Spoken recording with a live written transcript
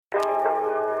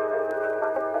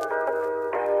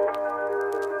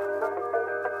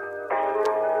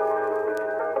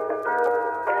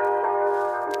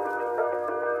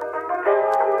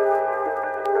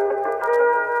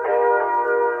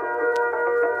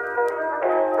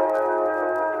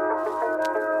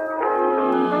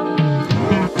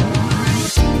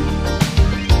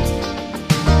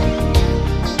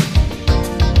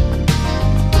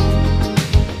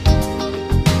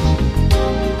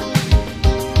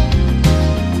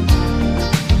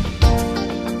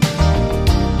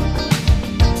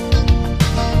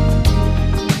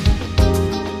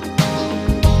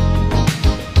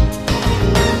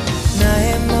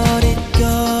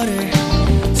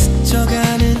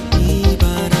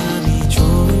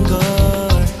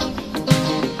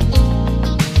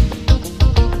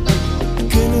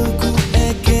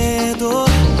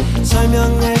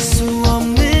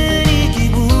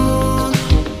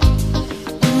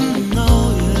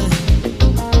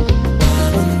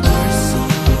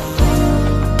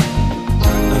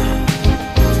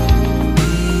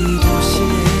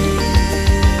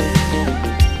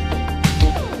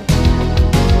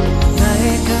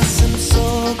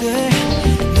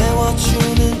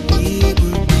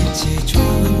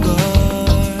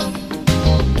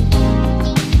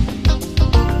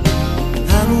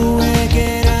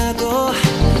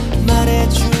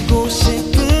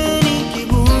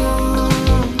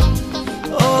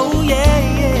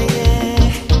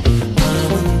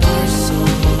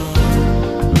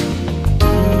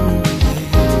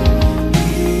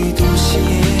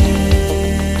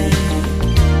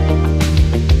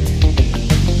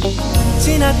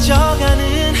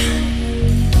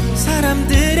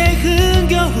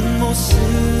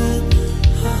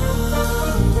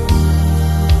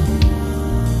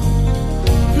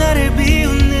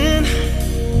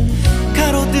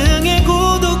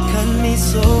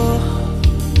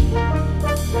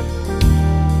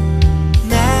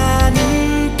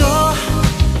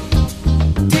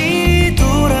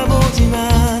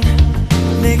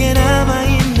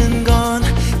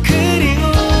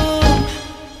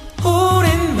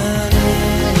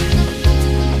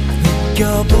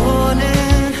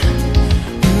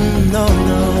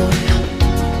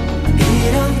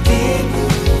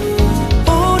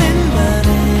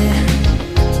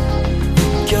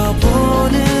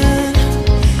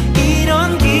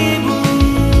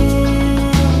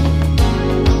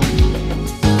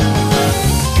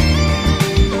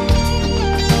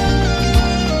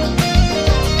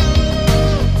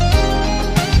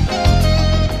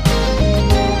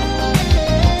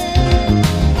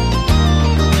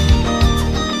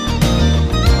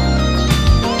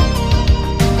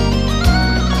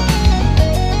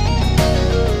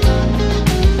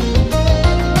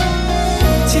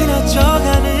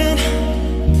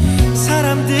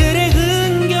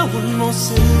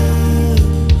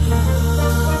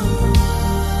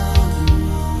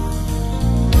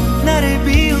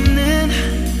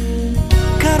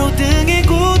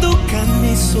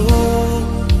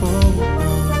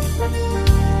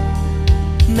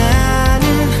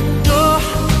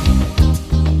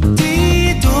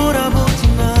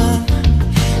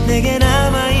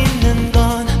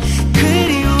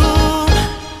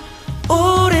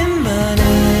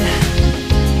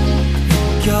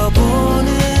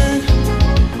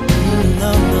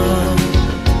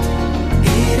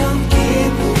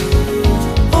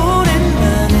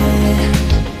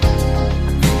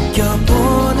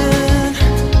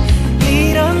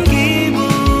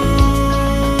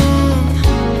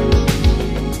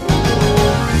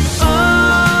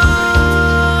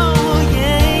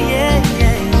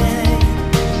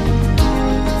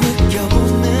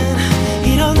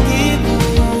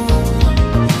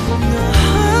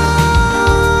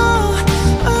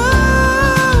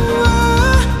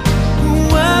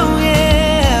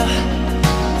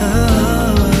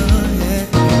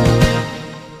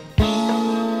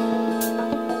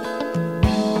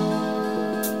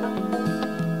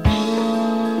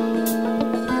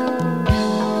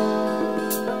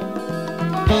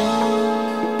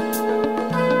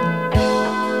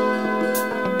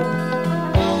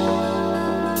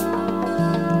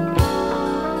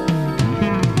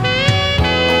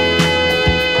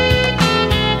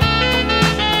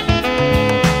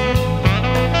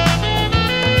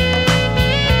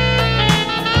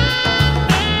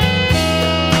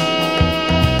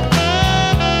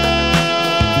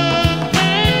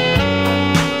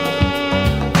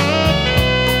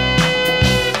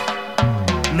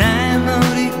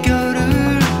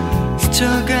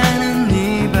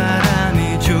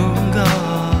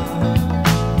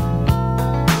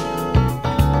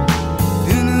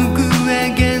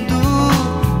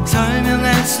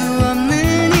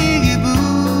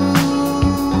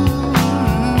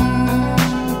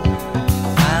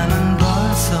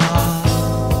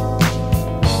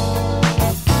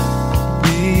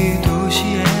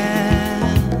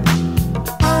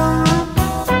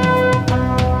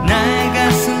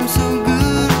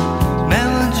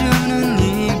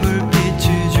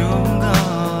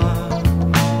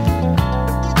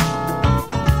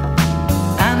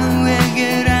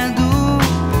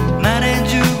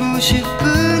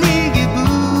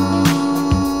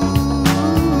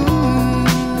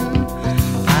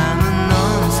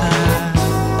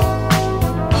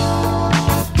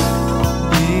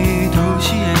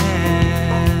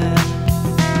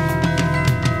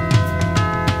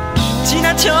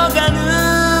지나쳐가는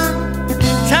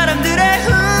사람들의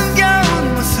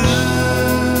흥겨운 모습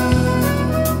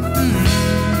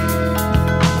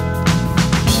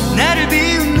나를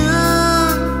비웃는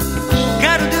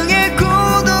가로등의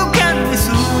고독한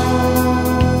미소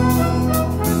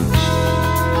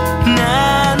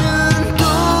나는 또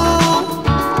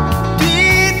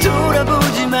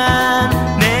뒤돌아보지만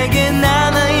내게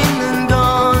남아있는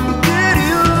건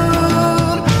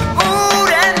그리움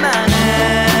오랜만에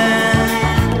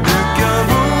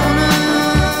느껴보는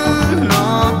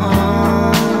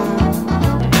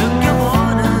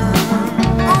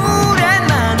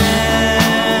오랜만에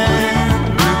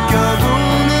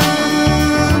느껴보는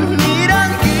이런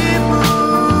기분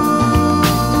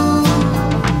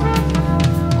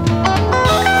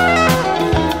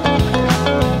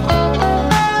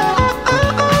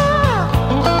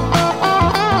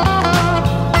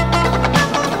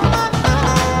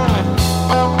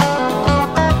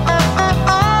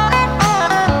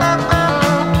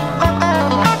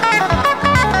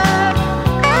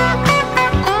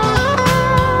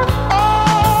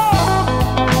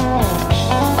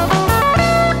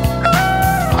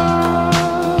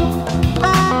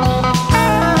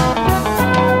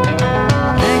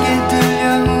내게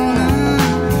들려오는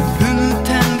흐뭇한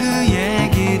그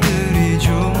얘기들이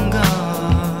좋은걸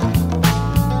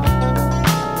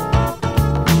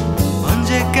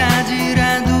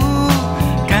언제까지라도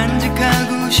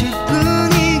간직하고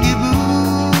싶은 이 기분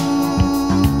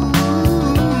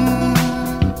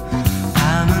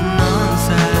밤은 넌살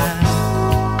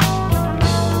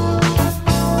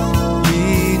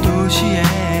이 도시에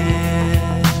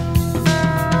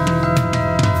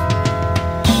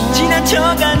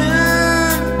지나쳐가는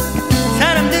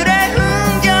사람들의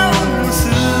흥겨운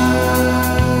모습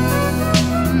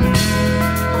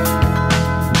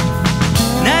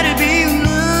나를 비웃는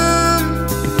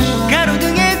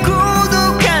가로등의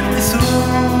고독한 미소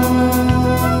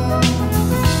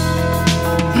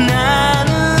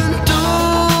나는 또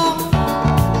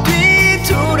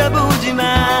뒤돌아보지만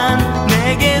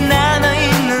내게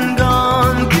남아있는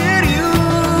건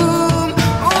그리움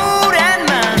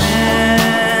오랜만에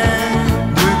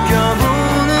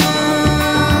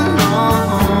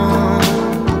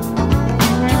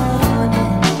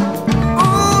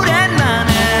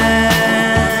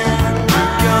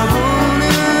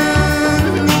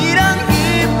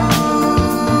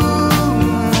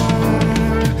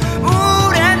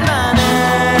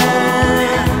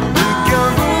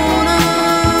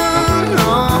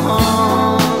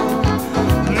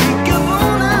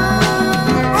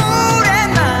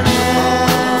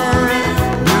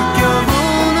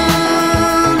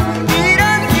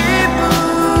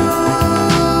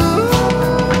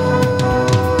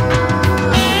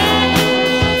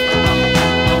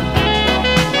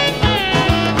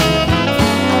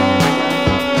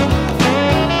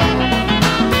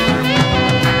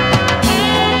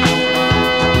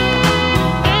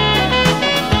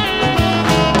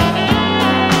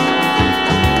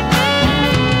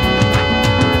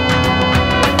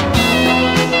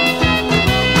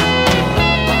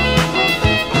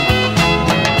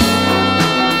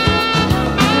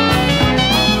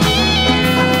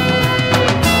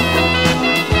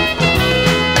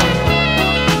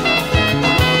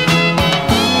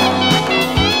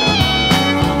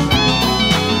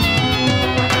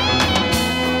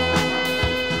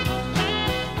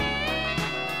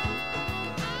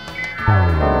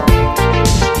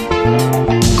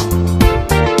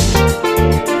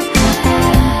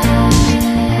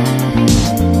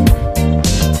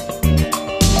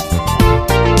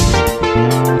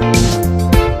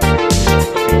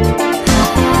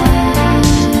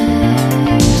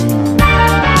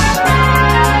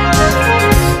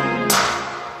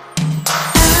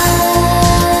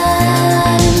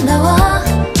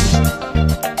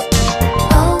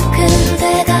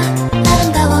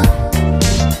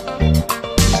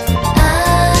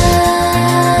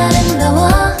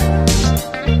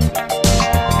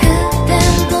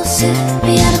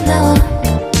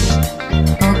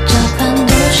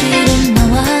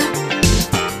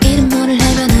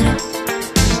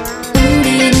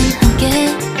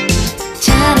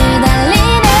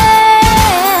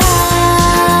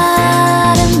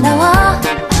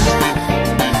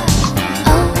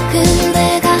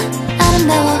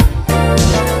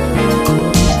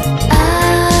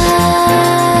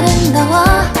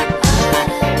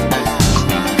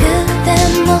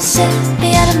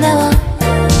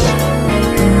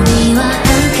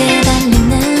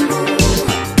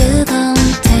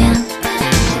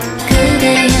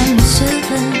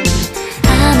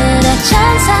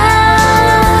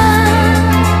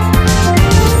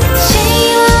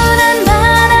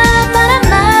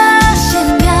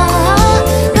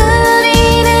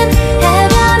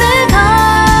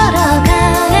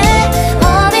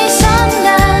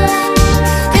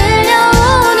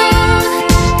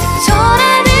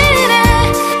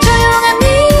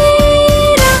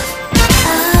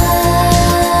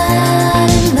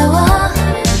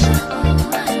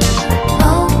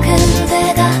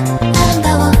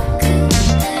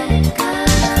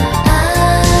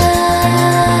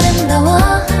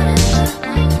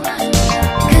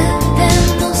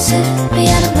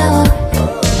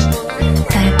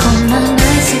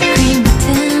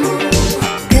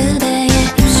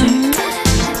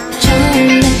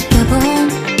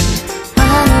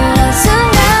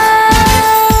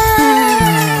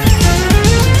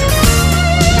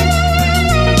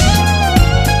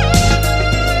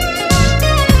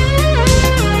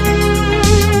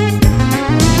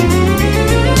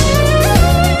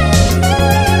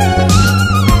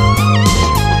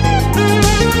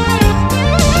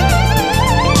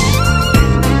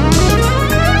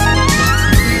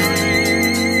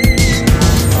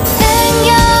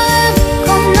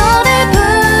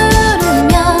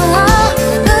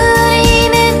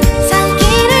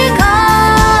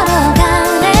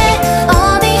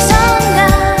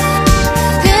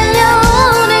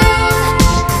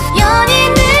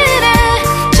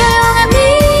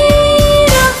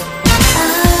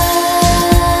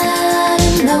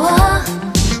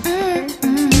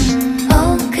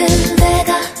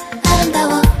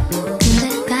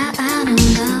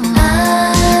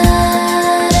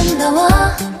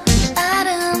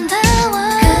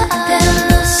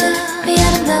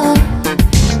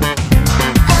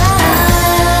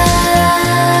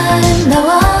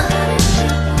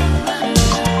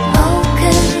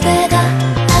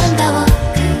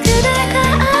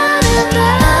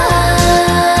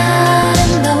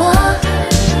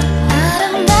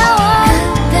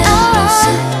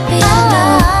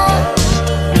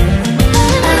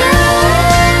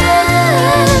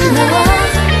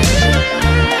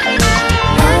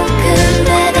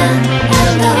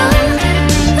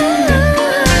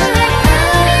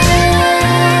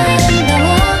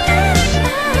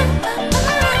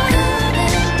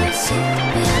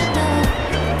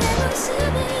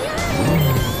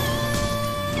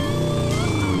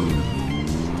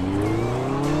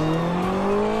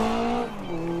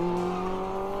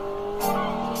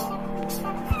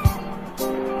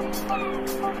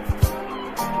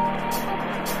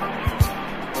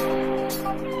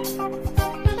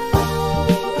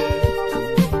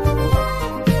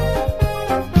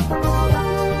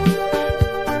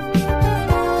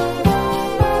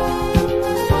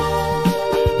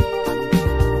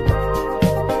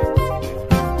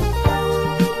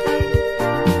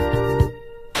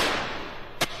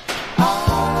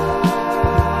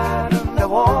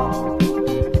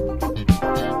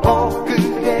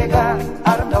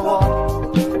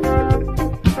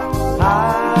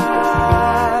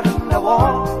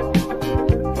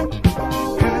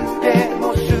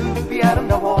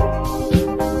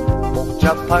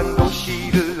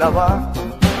올라와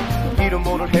이름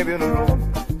모를 해변으로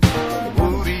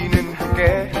우리는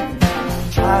함께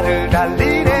차를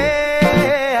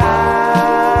달리네.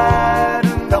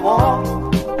 아름다워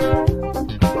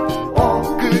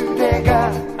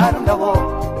그대가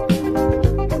아름다워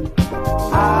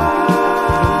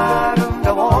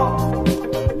아름다워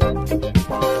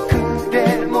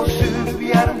그대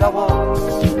모습이 아름다워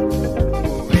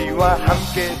우리와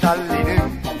함께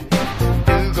달리는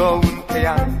뜨거운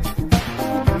태양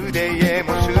그대의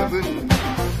모습은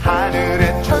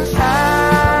하늘의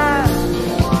천사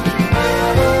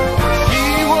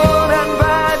시원한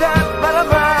바닷바람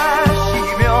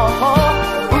마시며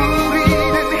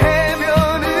우리는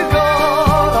해변을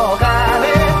걸어가네.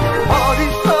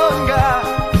 어디선가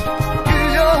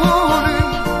들려오는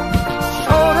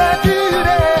소라들의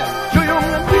조용한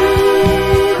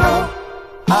위로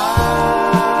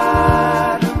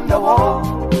아름다워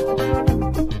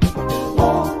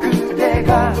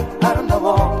그대가 아름다워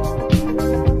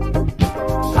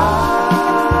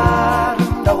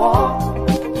아름다워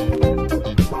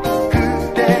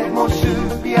그대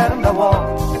모습이 아름다워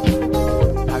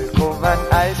달콤한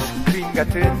아이스크림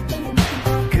같은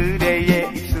그대의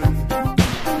입술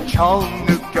처음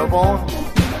느껴본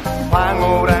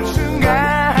황홀한 순간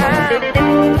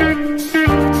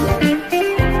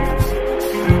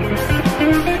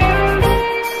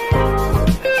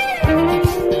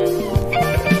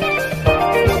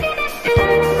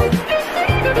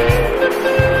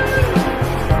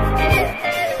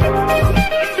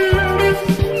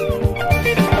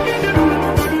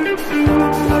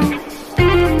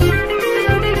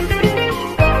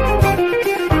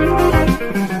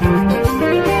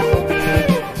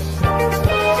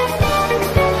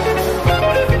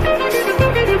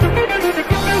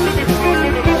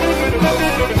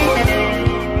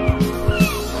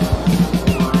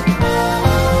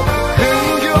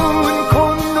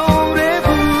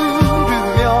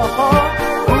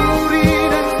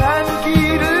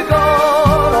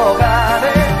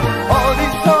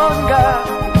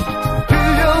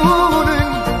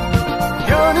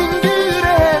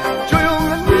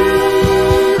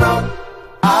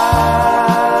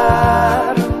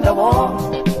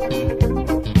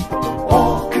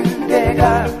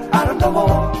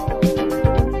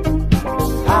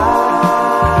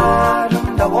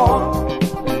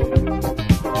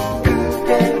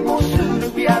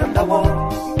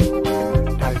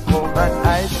달콤한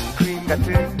아이스크림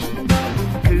같은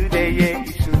그대의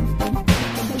입술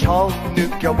처음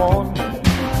느껴본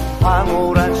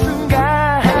황홀한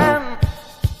순간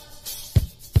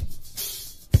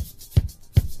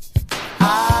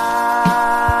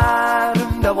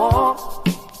아름다워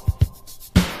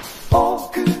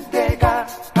그대가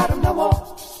아름다워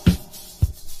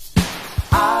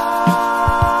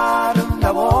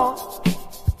아름다워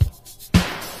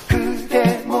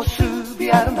그대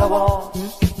모습이 아름다워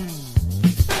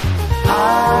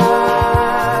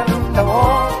아름다워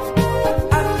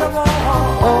아름다워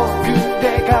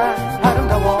그대가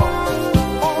아름다워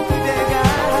그대가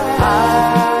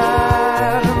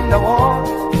아름다워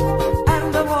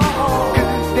아름다워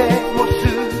그대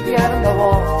모습이 아름다워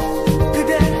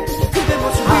그대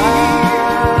모습이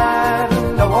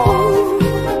아름다워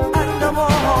아름다워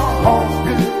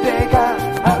그대가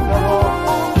아름다워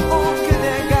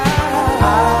그대가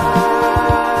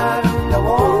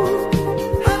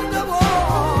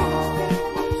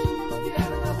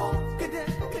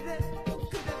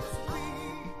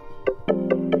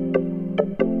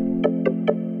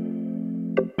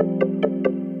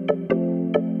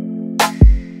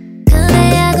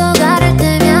그대하고 걸을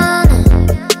때면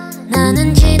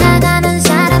나는 지나가는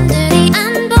사람들이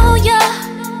안 보여.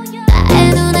 나의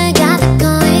눈에 가득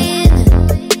거인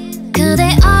그대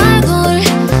얼굴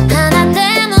하나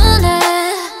때문에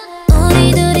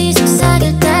우리들이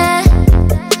속삭일 때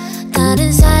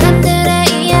다른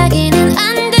사람들의 이야기는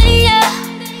안 들려.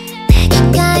 내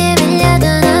귓가에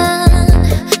밀려드는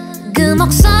그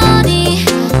목소리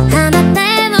하나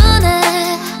때문에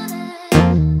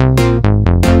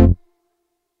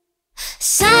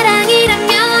사랑이란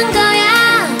묘한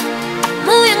거야.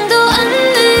 모양도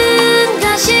없는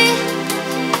것이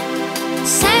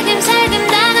살금살금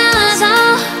다가와서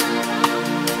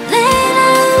내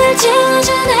마음을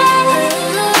지워주네.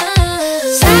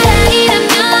 사랑이란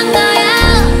묘한 거야.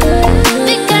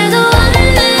 빛깔도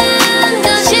없는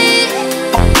것이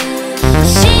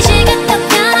시시각각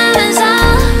변하면서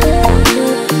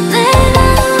내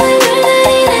마음을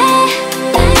물들이네.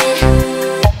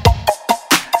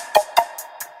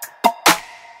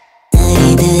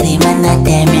 우리들이 만날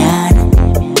때면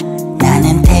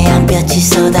나는 태양볕이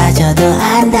쏟아져도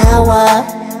안다워.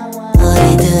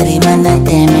 우리들이 만날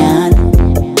때면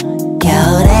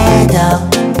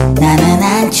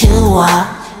추워.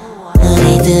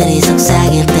 우리들이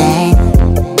속삭일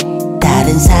땐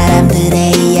다른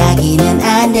사람들의 이야기는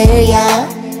안 들려.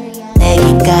 내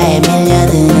귓가에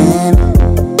밀려드는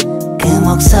그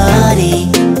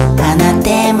목소리 하나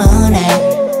때문에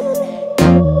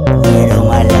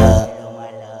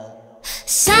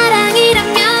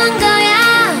사랑이란 거야.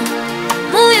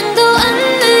 모양도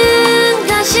없는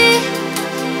것이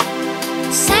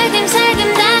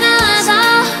살김살김 다가와서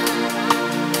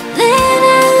내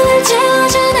마음을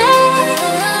채워주네.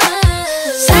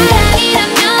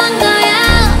 사랑이란 거야.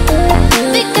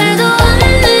 빛깔도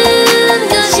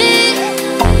없는 것이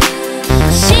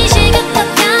시시각각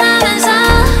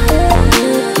변하면서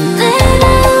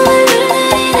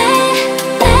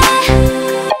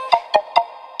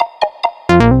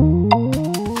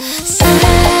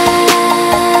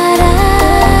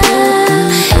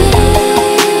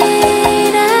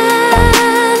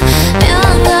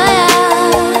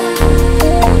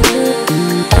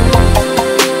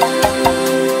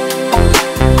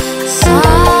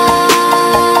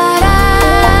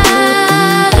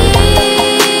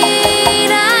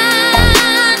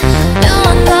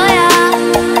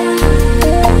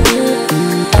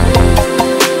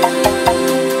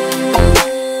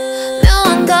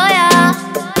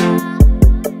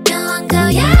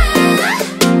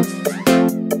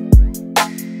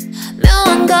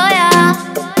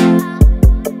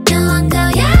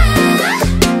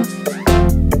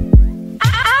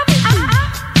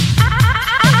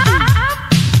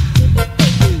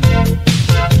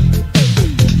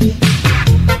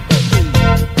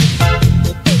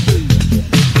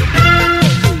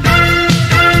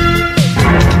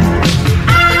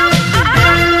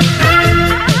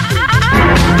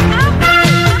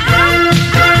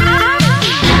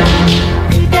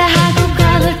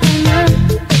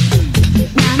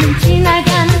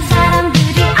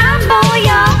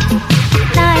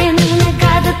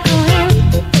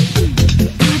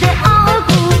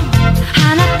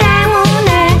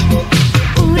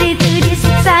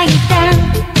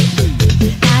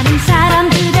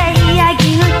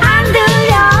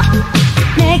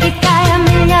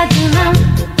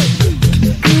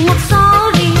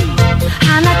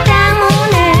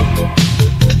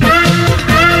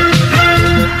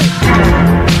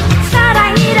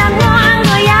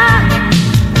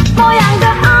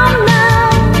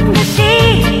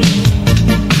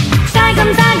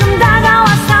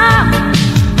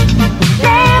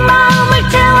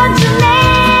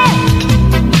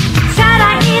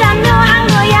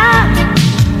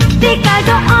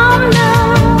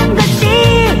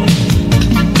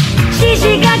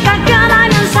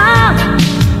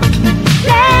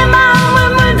내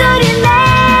마음을 물들이네.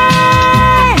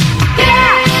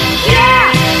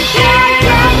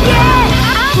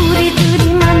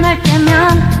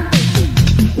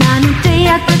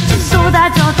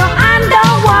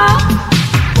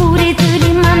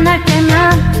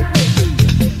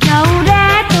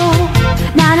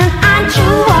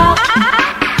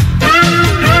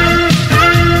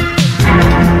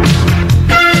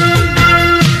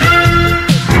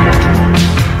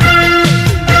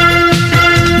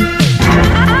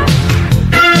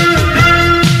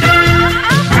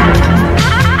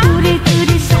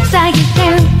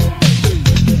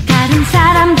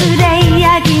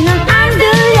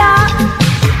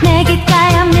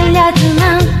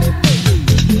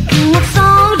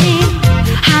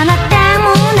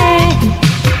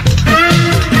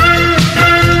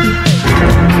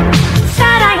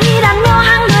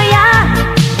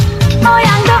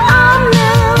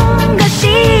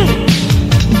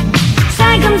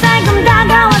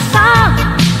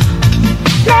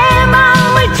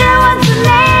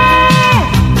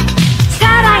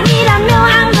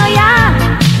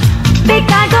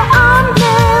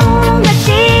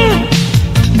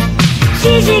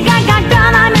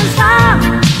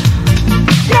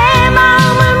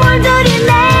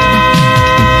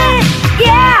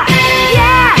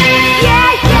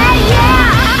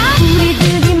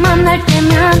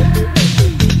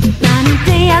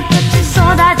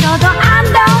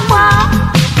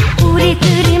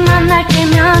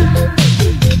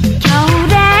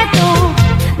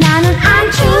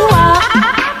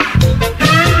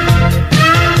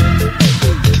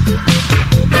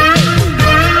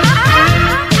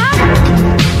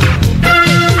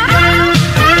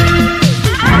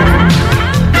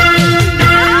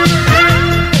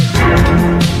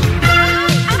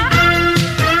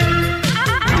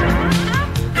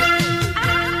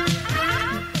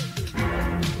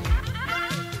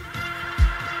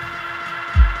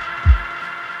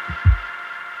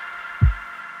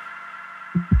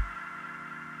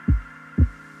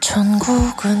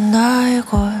 천국은 나의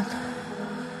곳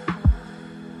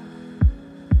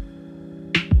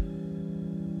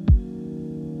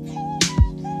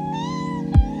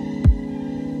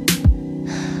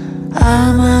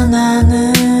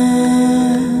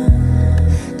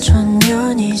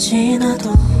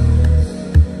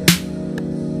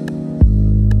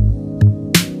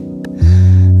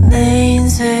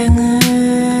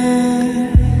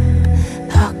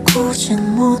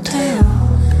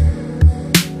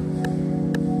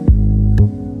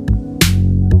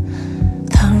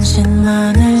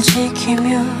당신만을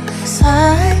지키며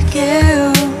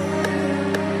살게요.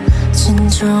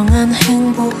 진정한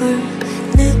행복을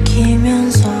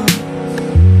느끼면서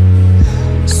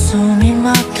숨이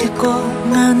막힐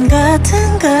것만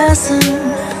같은 가슴,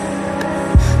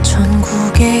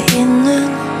 전국에 있는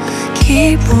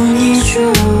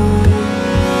기분이죠.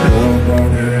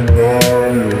 영원히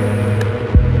나의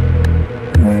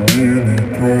연인이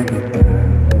되겠다.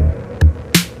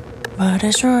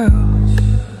 말해줘요.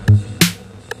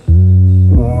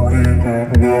 우리가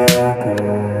나갈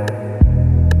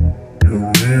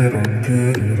유일한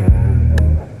길이라고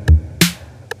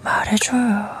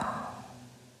말해줘요.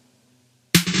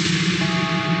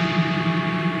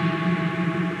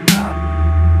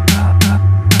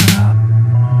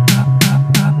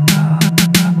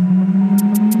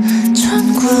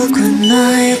 전국은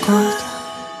나의 곳.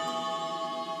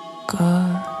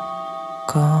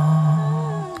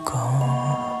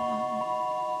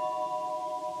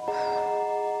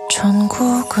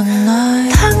 전국은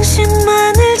나의.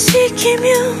 당신만을 지키며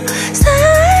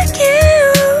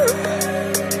살게요.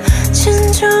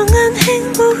 진정한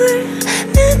행복을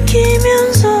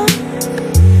느끼면서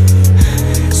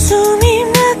숨이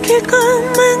막힐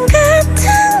것만 같은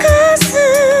가슴,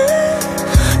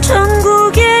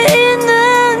 전국에 있는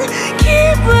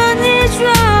기분이죠.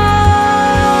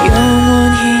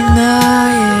 영원히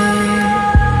나의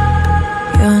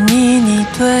연인이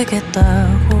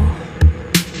되겠다고.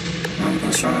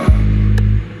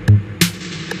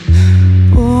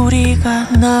 우리가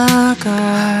나갈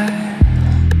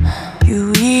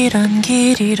유일한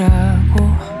길이라고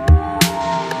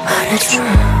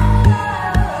말해줘요.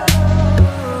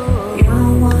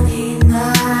 영원히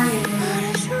나의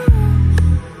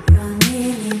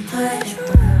연인이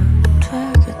되겠다고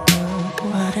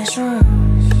말해줘요.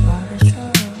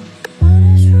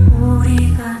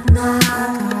 우리가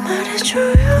나갈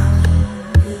말해줘요.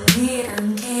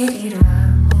 유일한 길이라고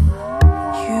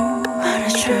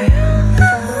말해줘요.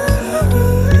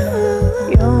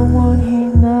 영원히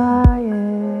나의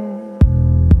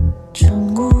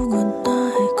전국은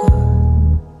나의 것.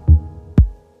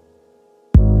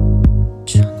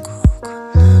 전국은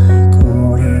나의 것.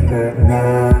 우리가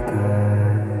나갈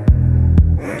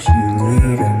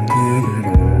유일한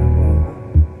길이라고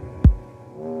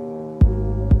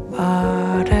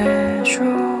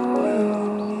말해줘요.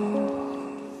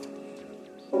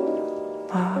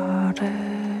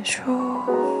 말해줘.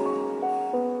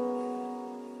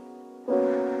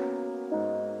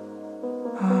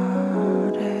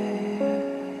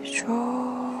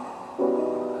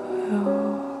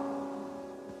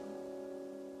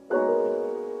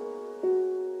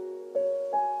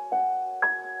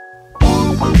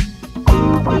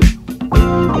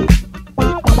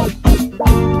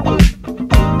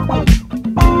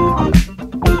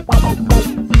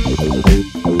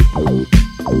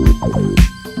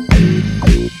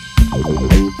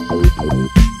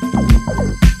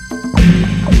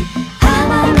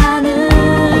 아마 나는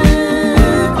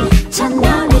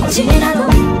천년이 지나도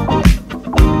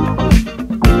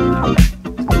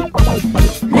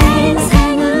내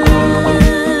인생은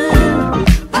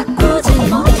바꾸지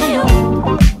못해요.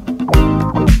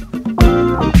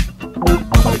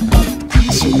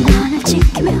 당신만을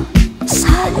지키며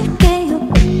살게요.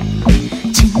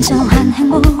 진정한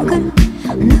행복을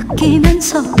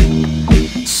느끼면서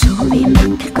숨이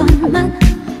막힐 것만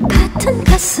같은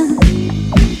가슴,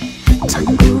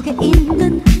 전국에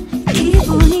있는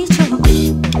기분이죠.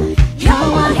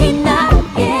 영원히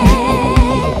나의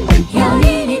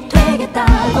연인이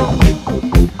되겠다고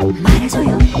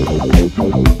말해줘요.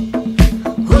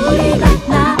 우리가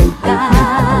나갈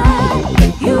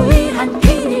유일한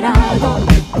길이라고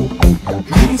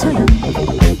말해줘요.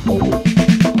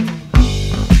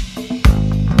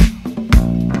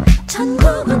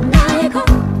 전국은 나의 것.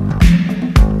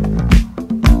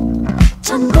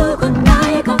 전국은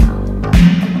나의 것.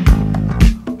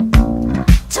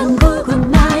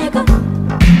 전국은 나의 것.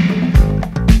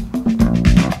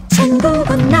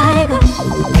 전국은 나의 것.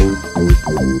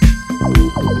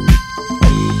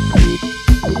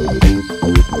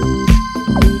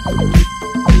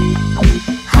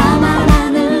 아마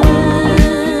나는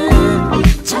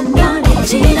천년이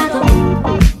지나도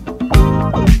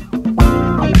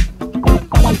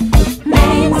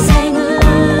내 인생은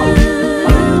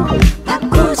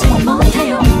바꾸지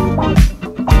못해요.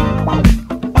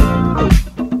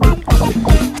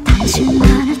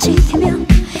 당신만을 지키며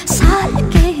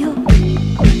살게요.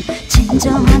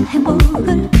 진정한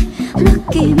행복을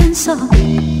느끼면서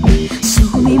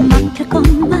숨이 막힐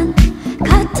것만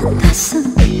같은 가슴,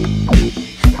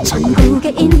 전국에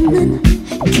있는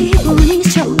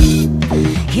기분이죠.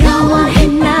 영원히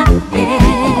나의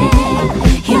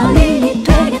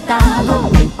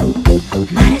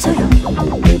말해줘요.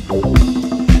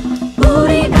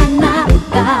 우리가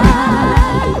나가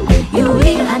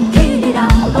유일한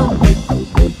길이라고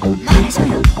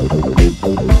말해줘요.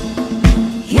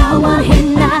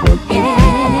 영원히 나의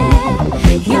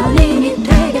연인이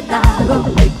되겠다고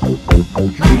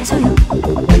말해줘요.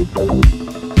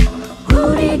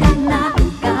 우리가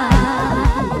나가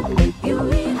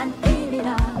유일한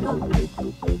길이라고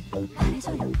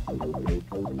말해줘요.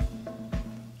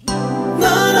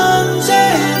 넌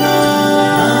언제나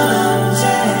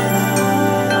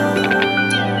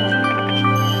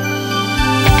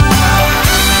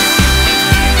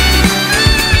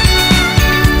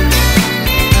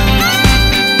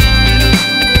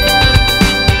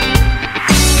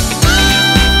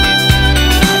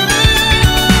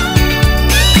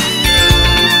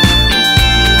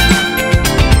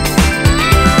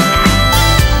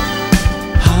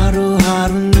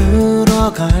하루하루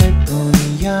늘어갈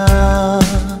뿐이야.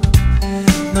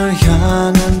 널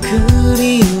향한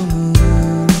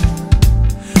그리움은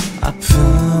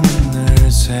아픔은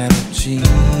늘 새롭지만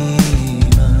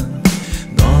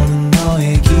너는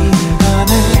너의 길을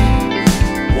가네.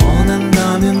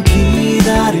 원한다면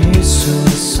기다릴 수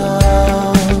있어.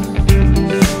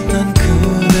 난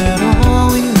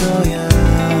그대로인 거야.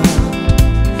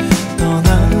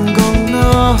 떠난 건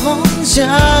너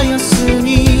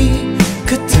혼자였으니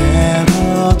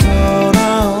그대로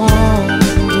돌아오면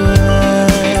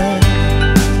돼.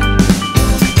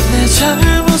 내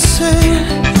잘못을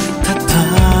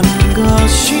탓하는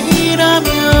것이라면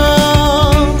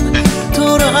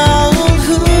돌아온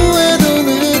후에도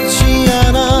늦지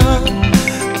않아.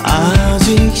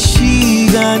 아직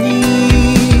시간이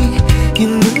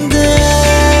있는데.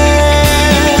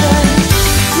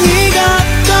 네가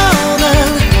떠난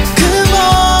그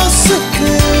모습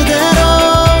그대로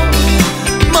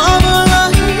머물러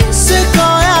있을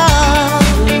거야.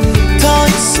 더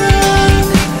이상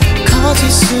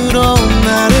거짓스러운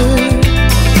나를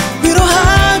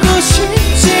위로하고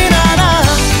싶진 않아.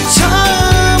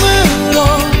 처음으로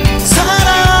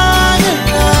사랑을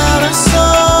알았어.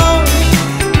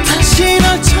 다시 널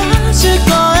찾을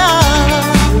거야.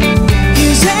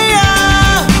 이제야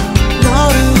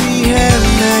너를 위해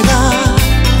내가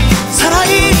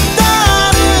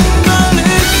살아있다는 걸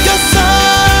느꼈어.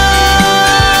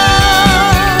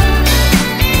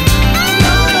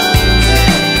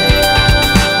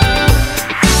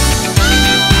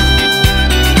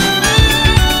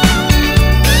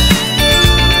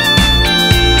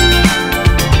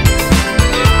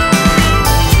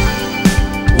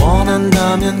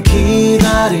 원한다면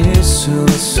기다릴 수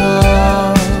있어.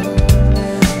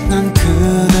 난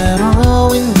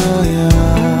그대로인 거야.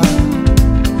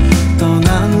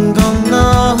 떠난 건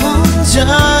너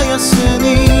혼자였으니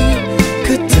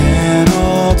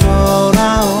그대로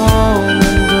돌아오면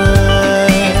돼.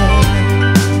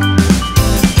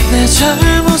 내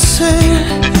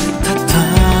잘못을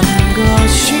탓하는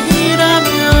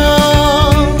것이라면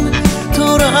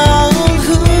돌아온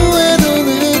후에도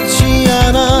늦지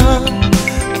않아.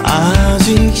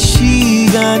 아직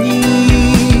시간이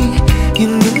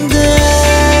있는데.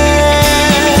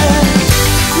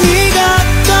 네가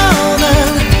떠난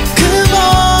그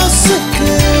모습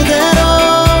그대로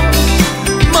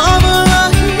머물러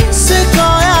있을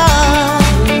거야.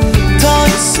 더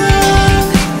이상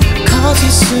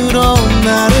거짓스러운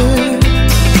나를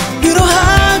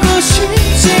위로하고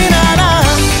싶진 않아.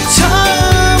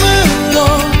 처음으로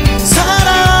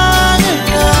사랑을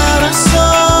알았어.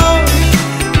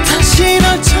 다시 널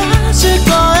찾을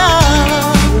거야.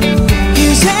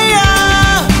 이제야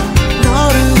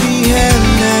너를 위해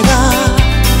내가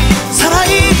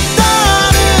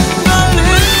살아있다는 걸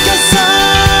느꼈어.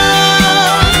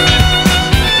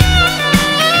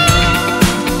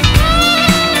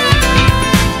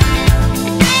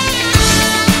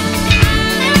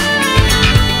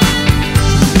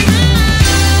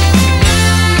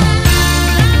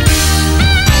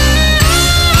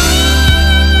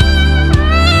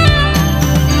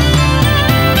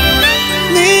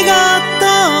 네가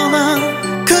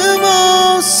떠난 그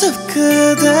모습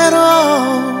그대로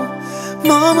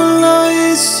머물러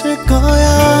있을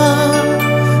거야.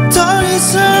 더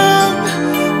이상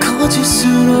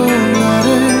거짓스러운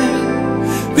나를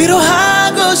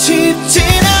위로하고 싶진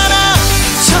않아.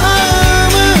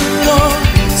 처음으로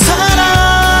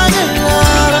사랑을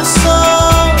알았어.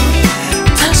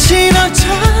 다시 널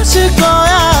찾을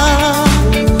거야.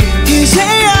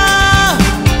 이제야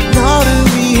너를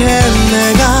위해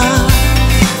내가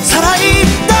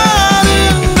살아있다는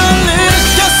걸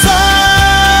느꼈어.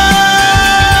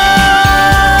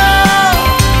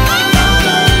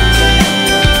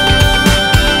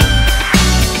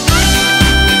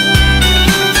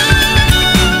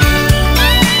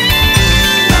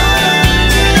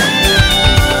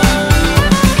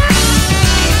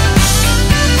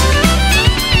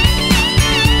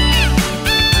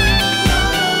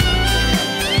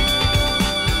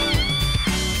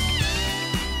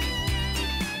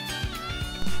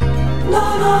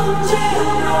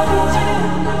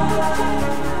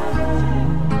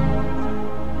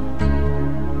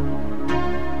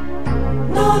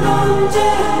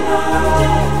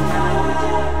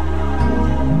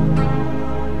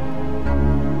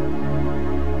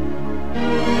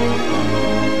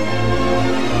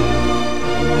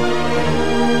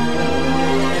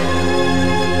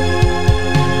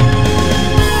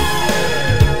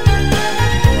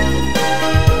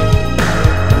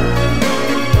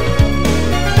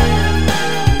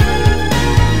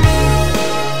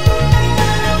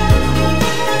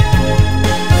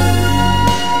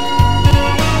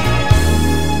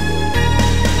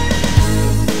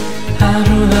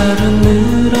 하루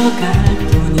늘어갈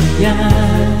뿐이야.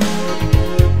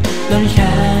 널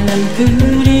향한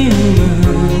그리움은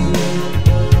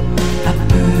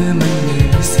아픔은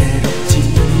늘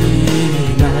새롭지만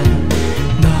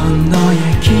넌 너의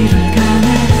길을 가네.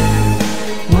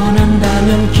 원한다면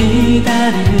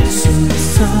기다릴 수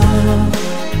있어.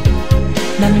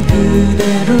 난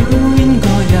그대로인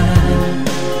거야.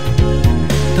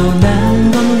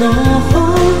 떠난 건 너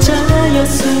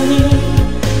혼자였으니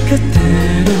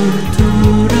그대로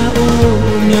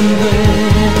돌아오면 돼.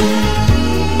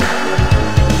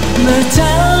 내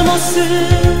잘못을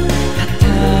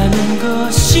탓하는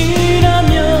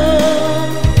것이라면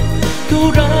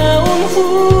돌아온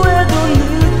후에도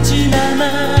늦진 않아.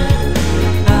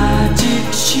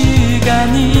 아직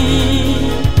시간이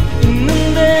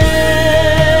있는데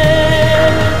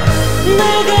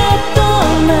내가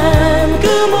떠난 그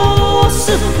모습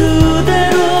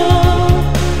그대로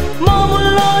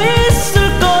머물러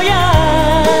있을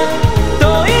거야. 더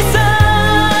이상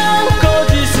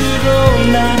거짓으로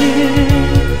나를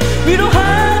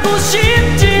위로하고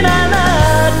싶진 않아.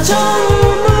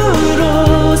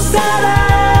 처음으로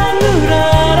사랑을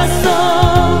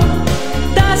알았어.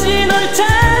 다시 널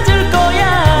찾을 거야.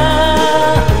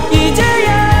 이제야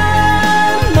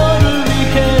너를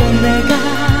위해 내가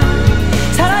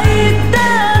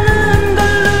살아있다는 걸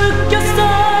느꼈어.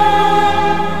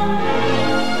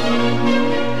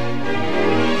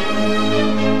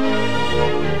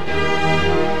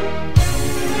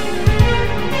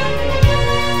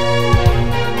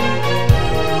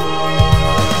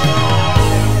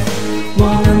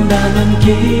 원한다면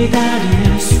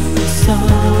기다릴 수 있어.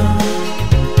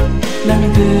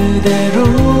 난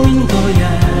그대로인 거야.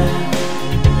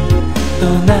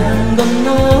 떠난 건 너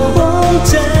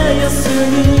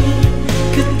혼자였으니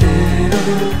그대로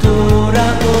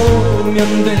돌아오면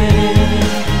돼.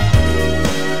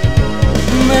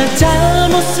 내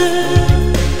잘못을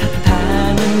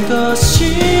탓하는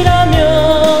것이라면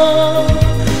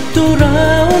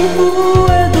돌아온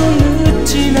후에도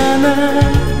늦진 않아.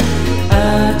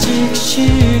 아직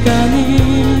시간이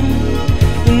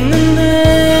있는데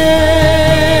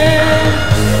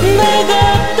내가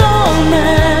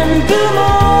떠난 그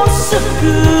모습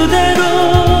그대로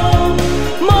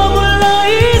머물러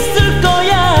있을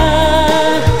거야.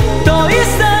 더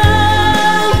이상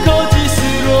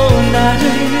거짓으로 나를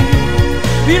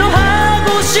위로하고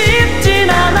싶진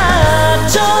않아.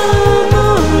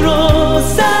 처음으로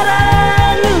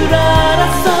사랑을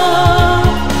알았어.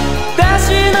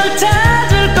 다시 널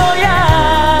찾을 거야.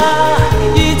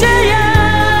 이제야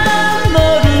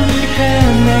너를 위해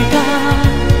내가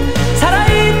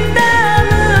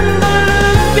살아있다는 걸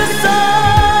느꼈어.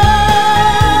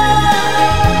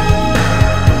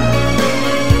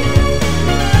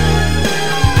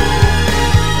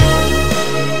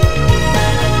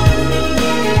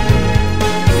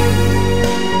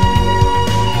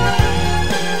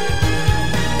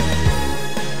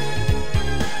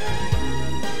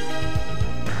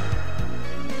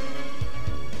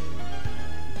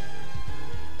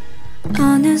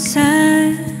 어느새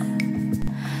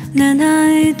내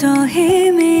나이도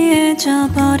희미해져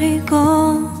버리고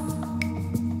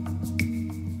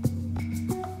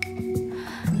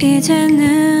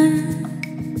이제는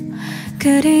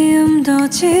그리움도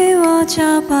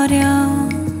지워져 버려.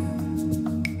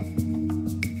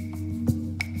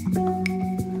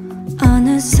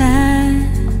 어느새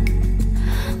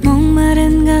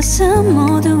목마른 가슴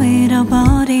모두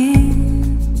잃어버린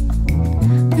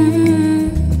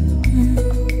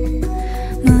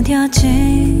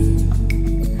무뎌진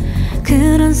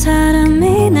그런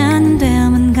사람이 난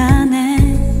되면 가네.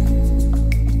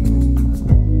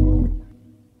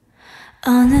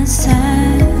 어느새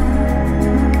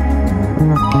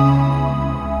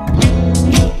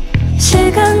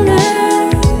시간을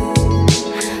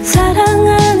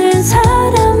사랑하는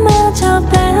사람마저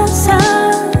빼앗아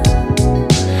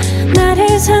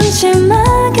나를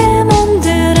상심하게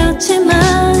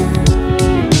만들었지만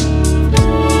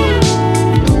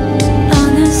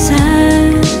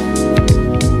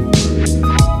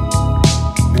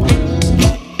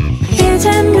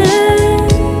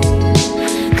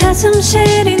가슴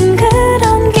시린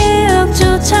그런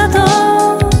기억조차도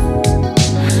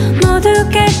모두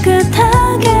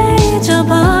깨끗하게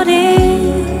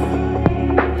잊어버린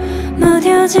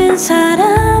무뎌진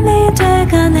사람이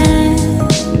돼가네.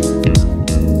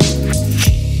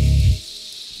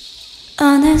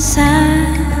 어느새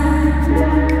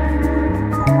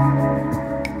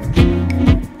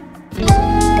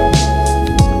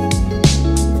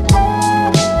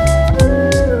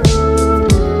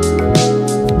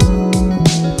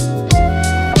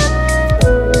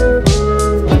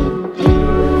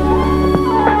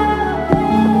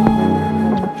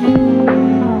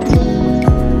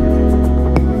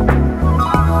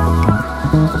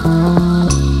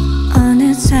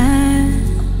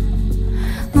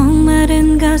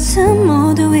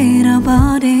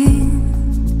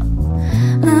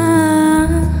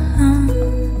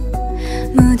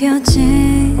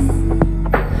무뎌진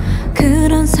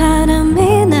그런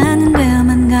사람이 나는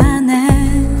되어만 가네.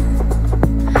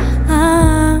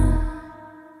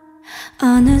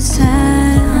 어느새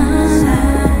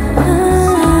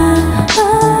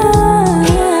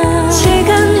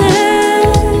시간은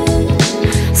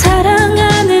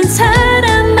사랑하는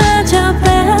사람마저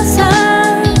뺏어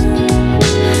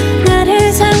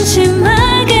나를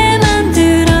상심하게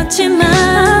만들었지만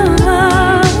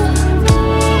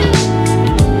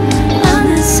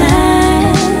어느새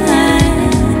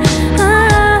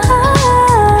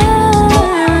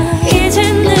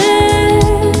이제는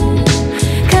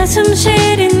가슴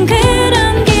시린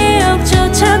그런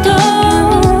기억조차도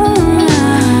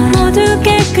모두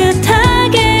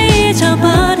깨끗하게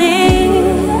잊어버린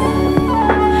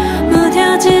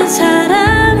무뎌진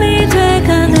사람이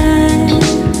돼가네.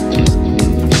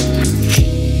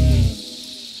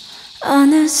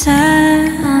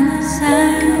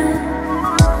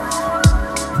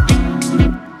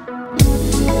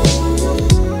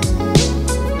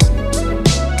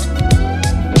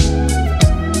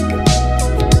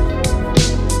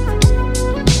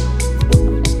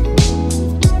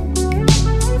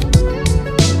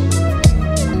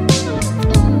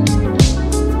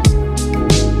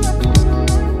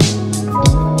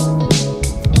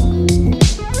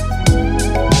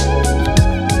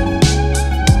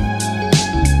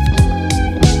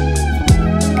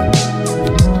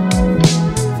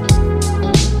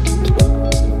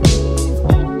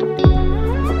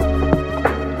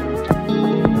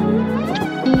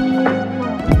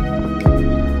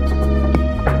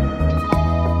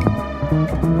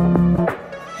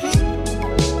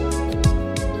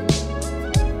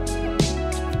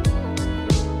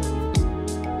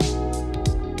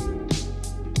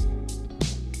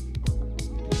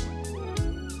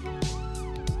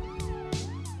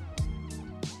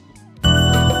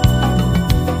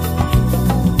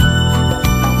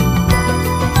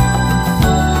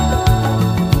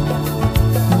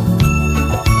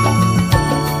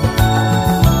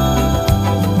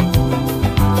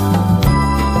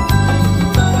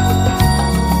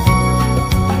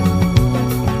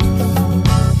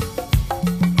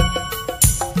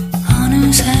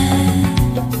 어느새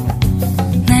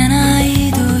내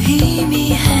나이도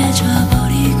희미해져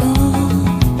버리고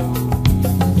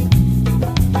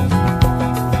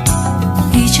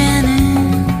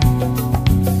이제는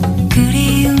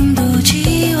그리움도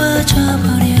지워져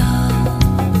버려.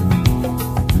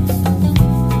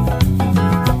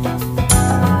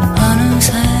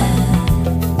 어느새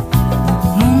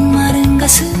목마른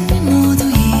가슴 모두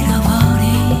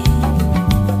잃어버린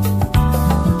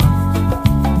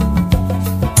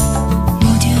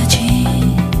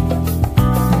무뎌진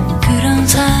그런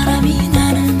사람이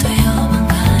나는 되어만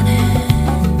가네.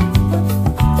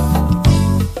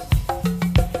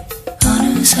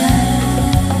 어느새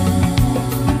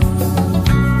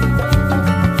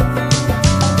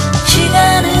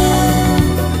시간은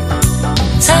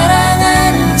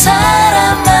사랑하는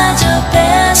사람마저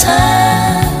뺏어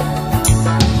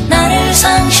나를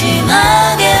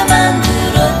상심하게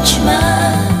만들었지만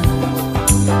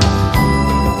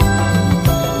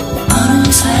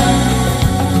어느새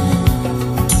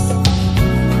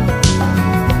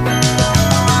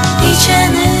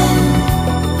이제는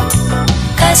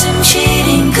가슴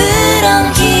시린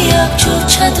그런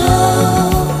기억조차도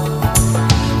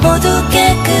모두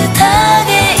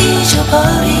깨끗하게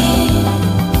잊어버린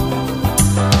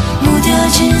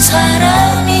무뎌진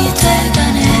사람이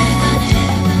돼가네.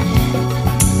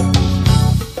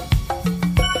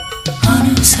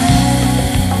 어느새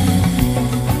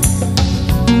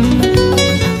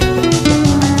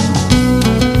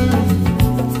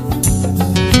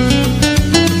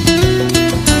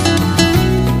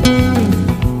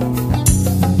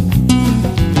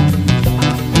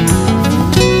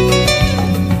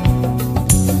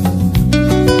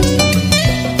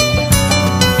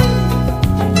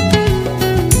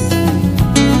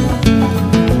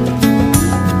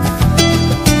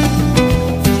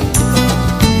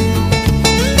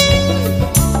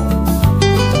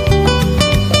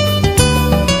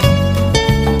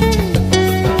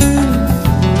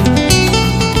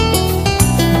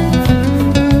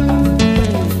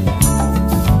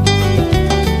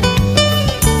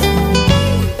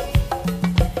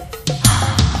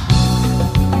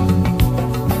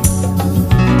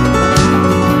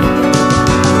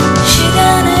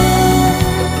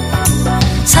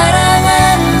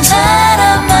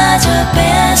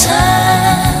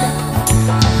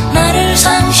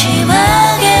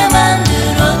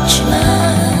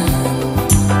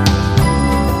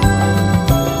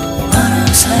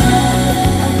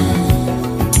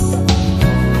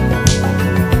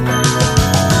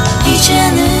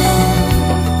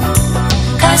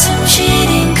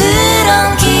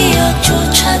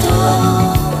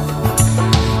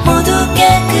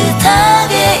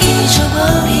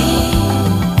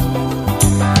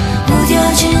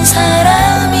어느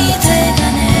사람이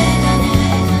돼가네.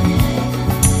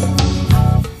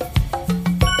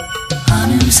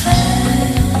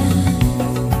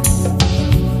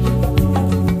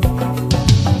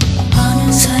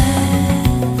 어느새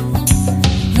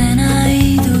내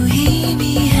나이도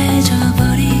희미해져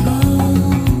버리고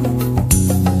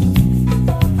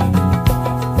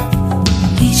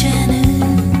이제는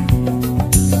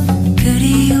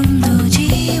그리움도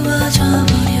지워져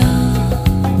버려.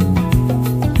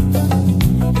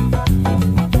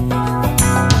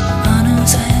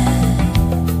 어느새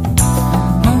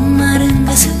목마른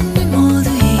가슴을 모두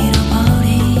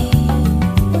잃어버린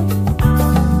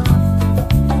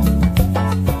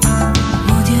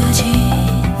무뎌진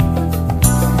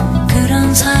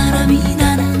그런 사람이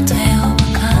나는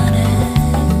되어가네.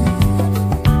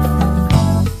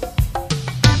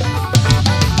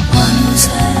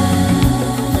 어느새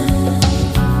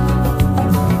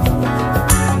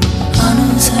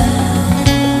어느새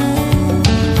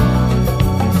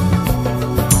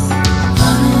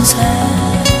어느새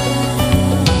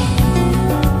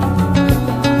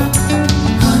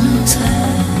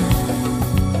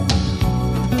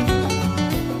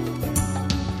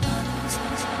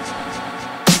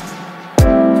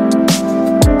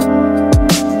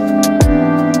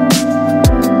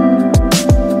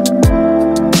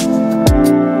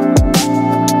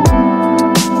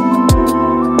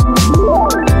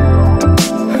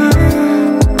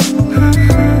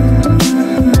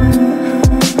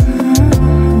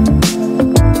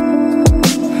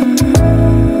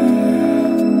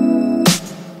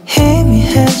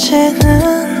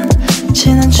희미해지는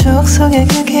지난 추억 속의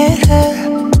그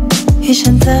길을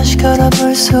이젠 다시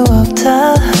걸어볼 수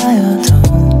없다 하여도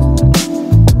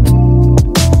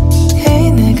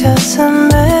이 내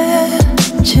가슴에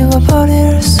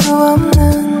지워버릴 수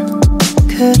없는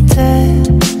그때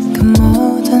그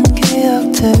모든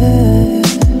기억들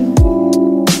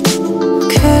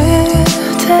그대의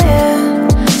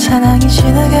사랑이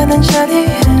지나가는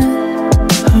자리엔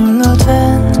홀로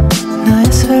된 나의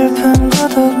슬픈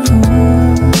고독뿐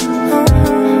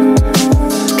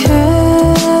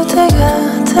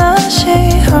그대가 다시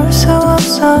올 수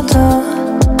없어도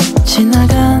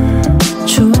지나간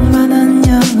추억만은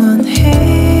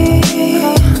영원히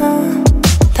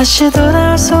다시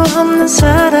돌아올 수 없는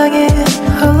사랑에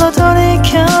홀로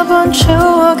돌이켜본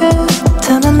추억을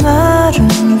담은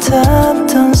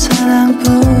아름답던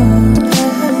사랑뿐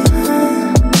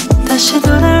다시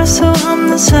돌아올 수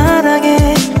없는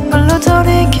사랑에 홀로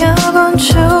돌이켜본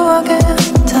추억을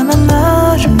담은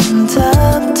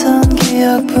아름답던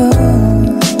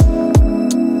기억뿐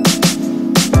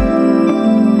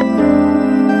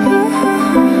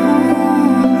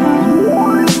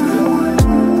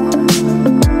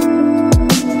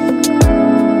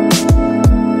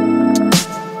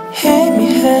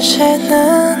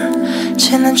희미해지는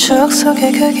지난 추억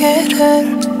속의 그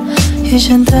길을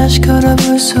이젠 다시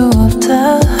걸어볼 수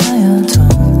없다 하여도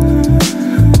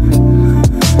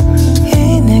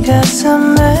이 내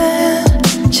가슴에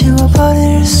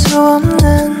지워버릴 수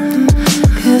없는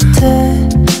그때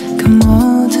그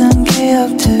모든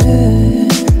기억들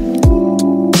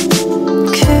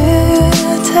그대의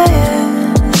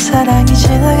사랑이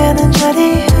지나가는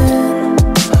자리엔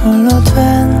홀로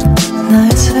된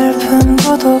나의 슬픈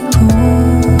고독뿐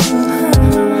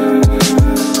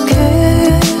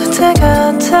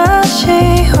그대가 다시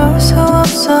올 수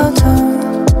없어도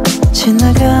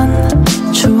지나간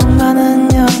추억만은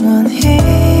영원히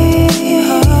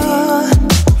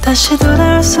다시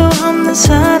돌아올 수 없는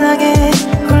사랑에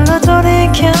홀로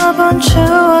돌이켜본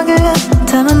추억을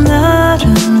담은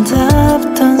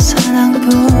아름답던 사랑뿐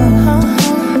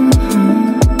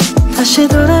다시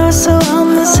돌아올 수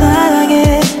없는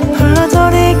사랑에 홀로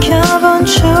돌이켜본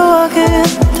추억을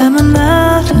담은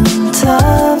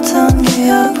아름답던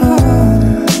기억뿐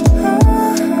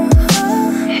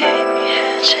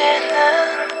희미해지는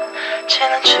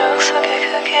지난 추억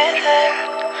속의 그 길을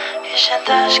이젠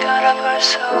다시 걸어볼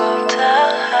수 없다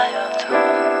하여도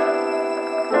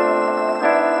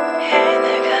이 내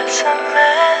가슴에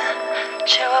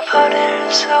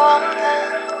지워버릴 수 없는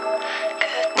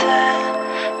그때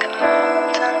그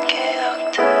모든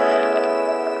기억들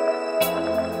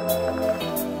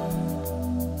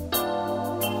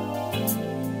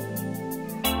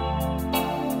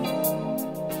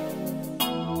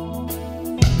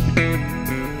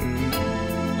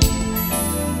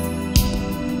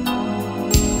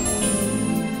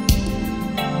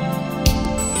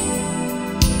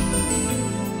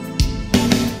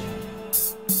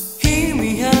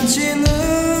희미해지는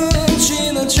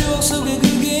지난 추억 속의 그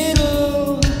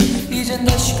길을 이젠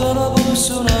다시 걸어볼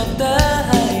순 없다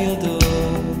하여도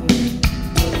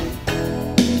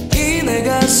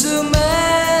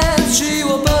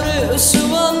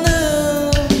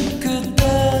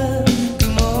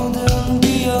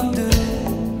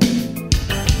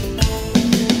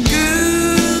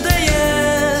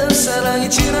사랑이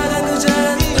지나간 그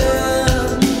자리에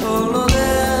홀로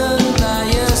된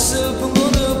나의 슬픈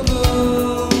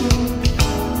고독뿐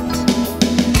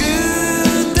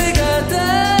그때가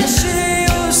다시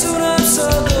올 순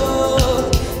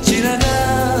없어도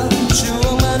지나간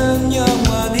추억만은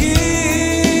영원히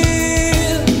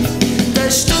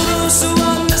다시 돌아올 수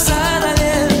없는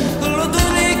사랑에 홀로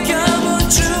돌이켜본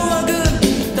추억은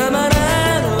다만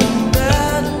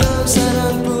아름다웠던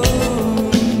사랑뿐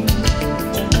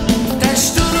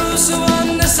다시 돌아올 수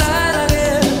없는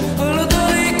사랑에 홀로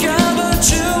돌이켜본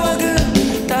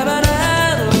추억은 다만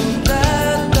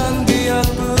아름다웠던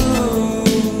기억뿐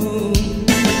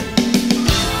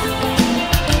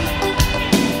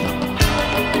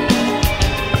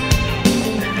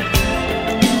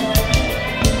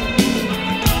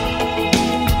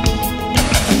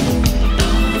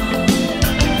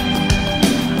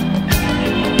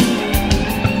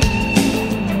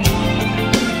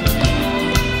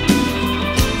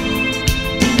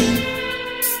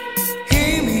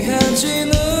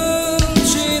희미해지는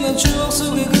지난 추억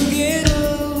속의 그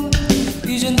길을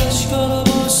이젠 다시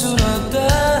걸어볼 순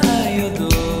없다 하여도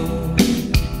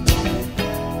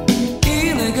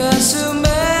이 내 가슴에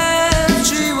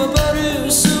지워버릴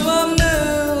수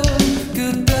없는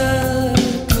그때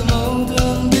그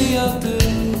모든 기억들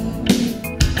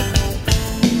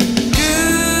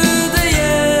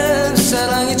그대의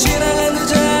사랑이 지나간 그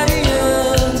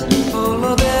자리에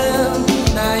홀로 된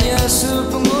나의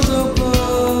슬픈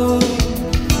고독뿐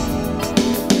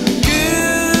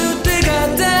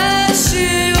그때가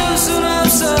다시 올 순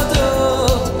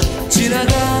없어도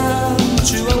지나간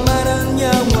추억만은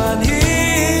영원히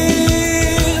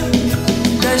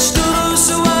다시 돌아올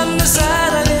수 없는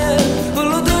사랑에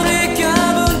홀로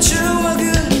돌이켜본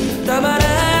추억은 다만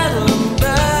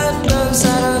아름다웠던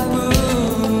사랑뿐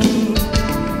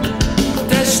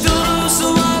다시 돌아올 수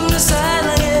없는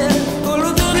사랑에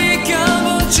홀로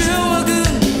돌이켜본 추억은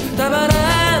다만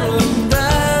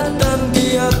아름다웠던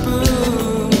기억뿐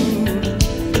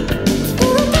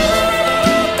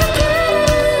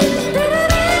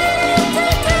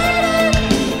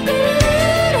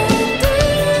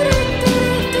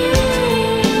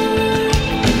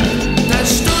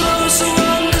다시 돌아올 수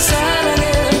없는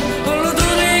사랑에 홀로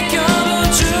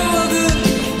돌이켜본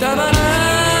추억은 다만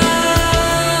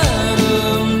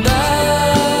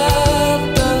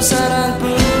아름다웠던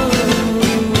사랑뿐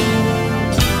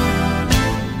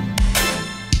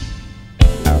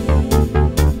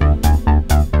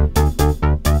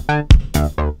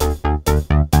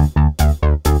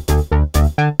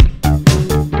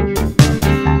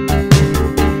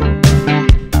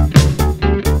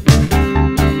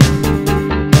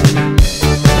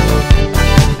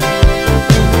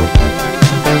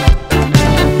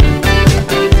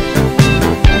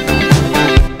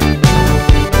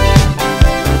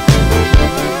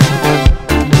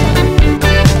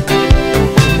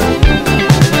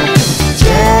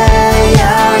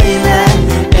제여인의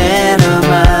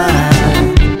이름은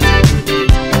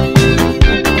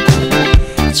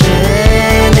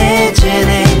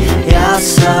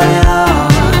지니였어요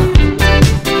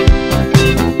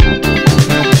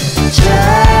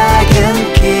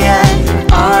작은 키에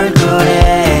얼굴이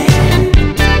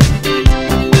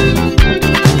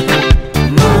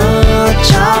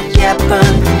무척 예쁜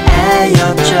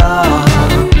애였죠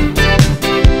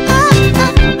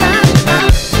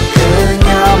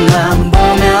그녀만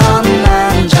보면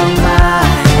난 정말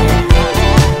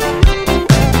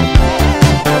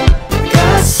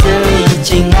가슴이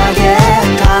찡하게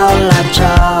타올랐죠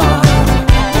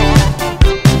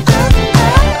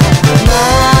난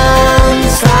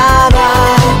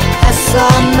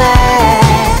사랑했었네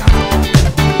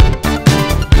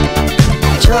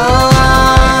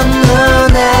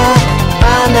첫눈에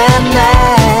반했네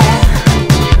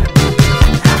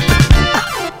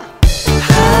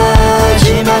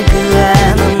하지만 그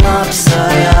애는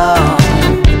없어요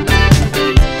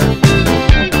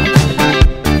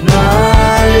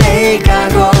멀리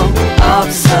가고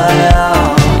없어요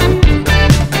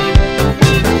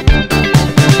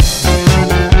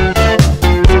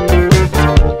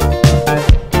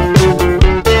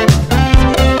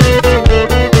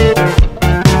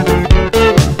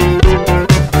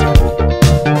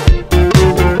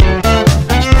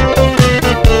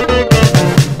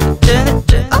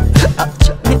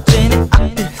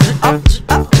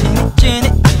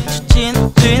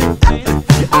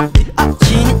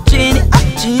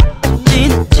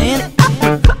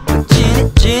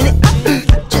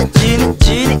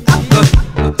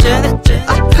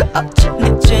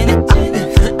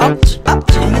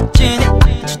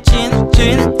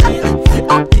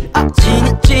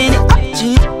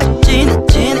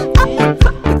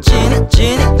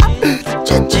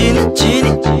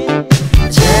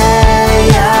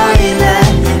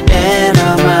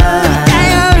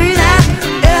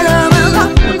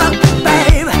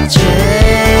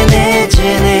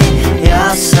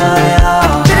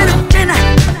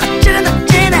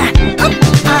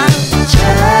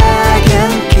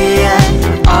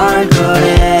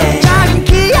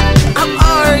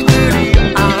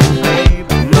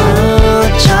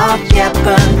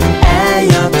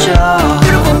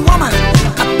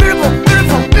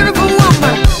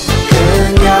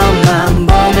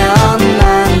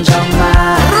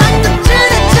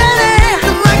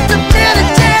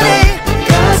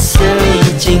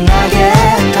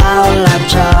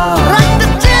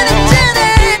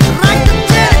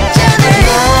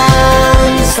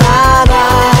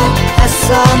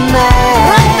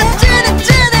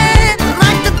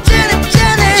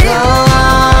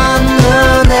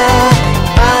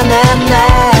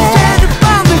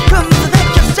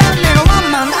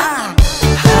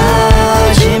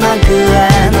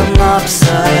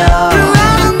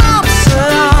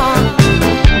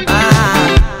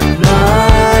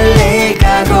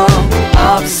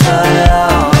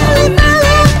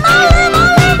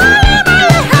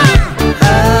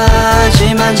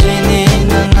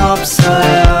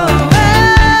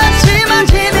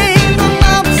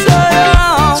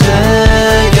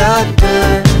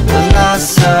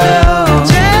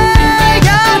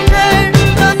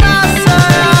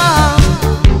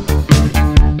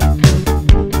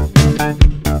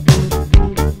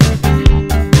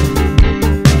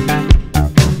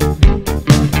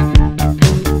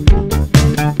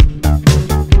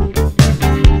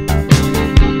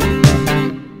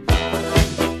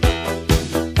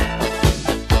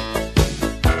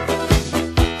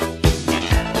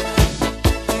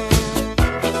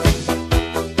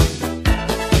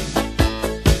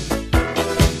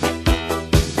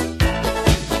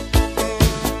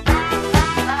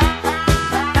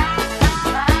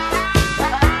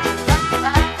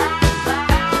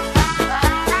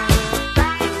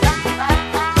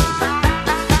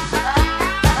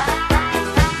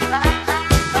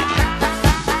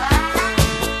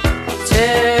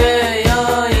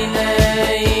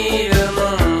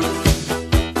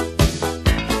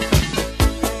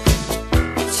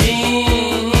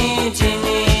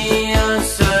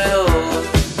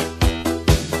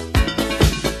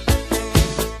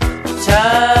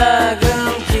작은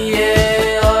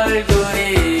키의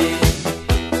얼굴이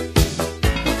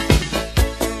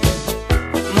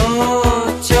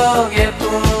무척 예쁜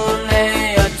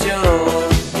애였죠.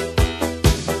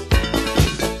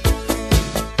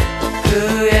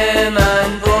 그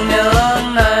애만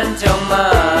보면 난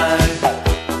정말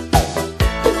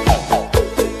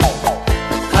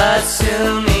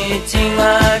가슴이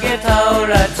찡하게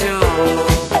타올랐죠.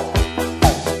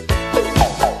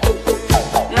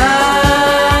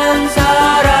 난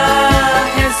사랑했었네.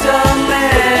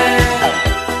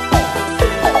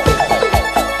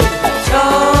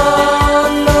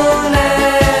 첫눈에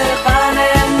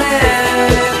반했네.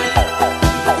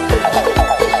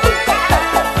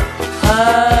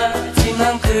 하지만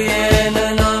그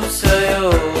애는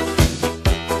없어요.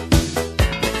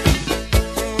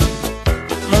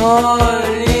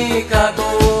 멀리 가고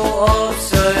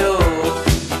없어요.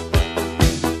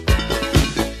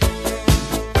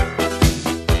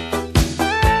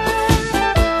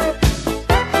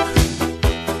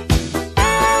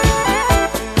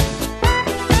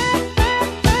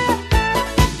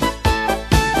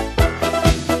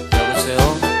 여보세요?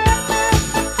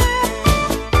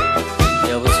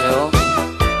 여보세요?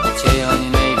 제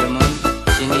연인의 이름은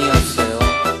진이었어요.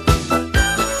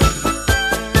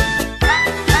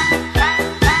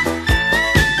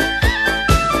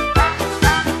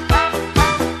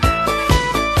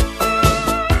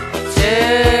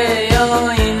 제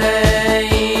여인의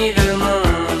이름은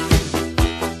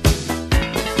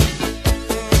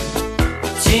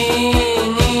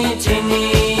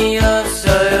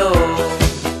진이었어요.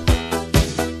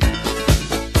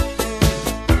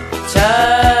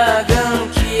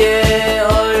 작은 키의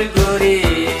얼굴이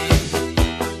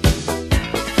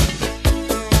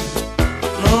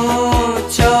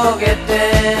무척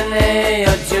앳된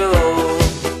애였죠.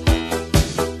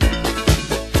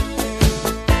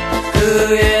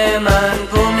 그 애만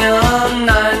보면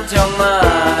난 정말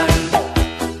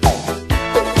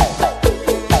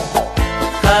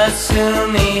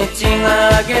가슴이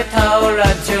찡하게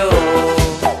타올랐죠.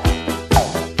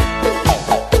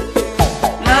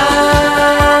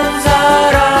 난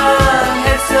사랑했었네.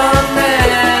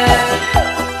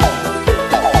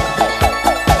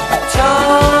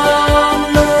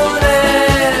 첫눈에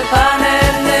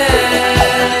반했네.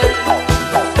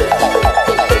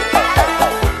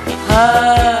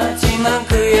 하지만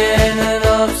그 애는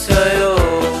없어요.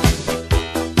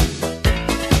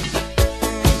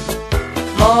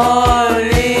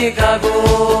 멀리 가고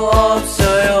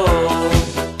없어요.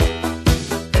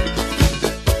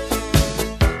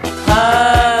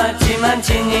 하지만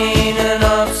진이는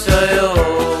없어요.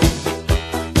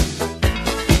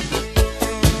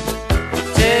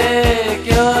 제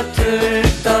곁을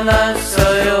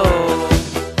떠났어요.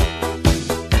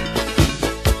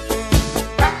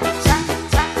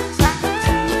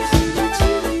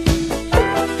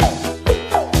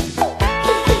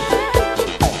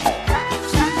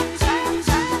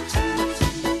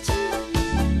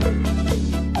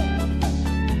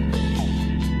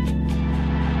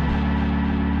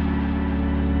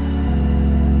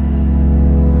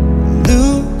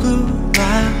 누구나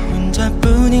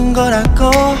혼자뿐인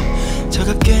거라고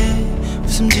차갑게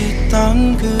웃음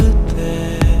짓던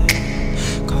그때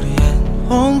거리엔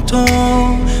온통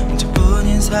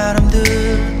혼자뿐인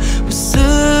사람들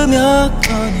웃으며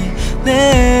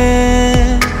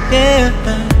거니네.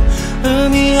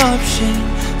 의미 없이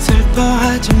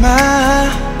슬퍼하지 마.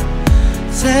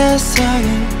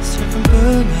 세상은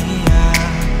슬픔뿐이야.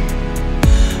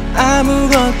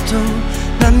 아무것도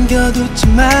남겨두지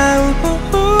마.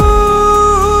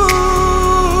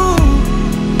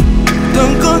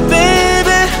 Don't go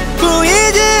baby.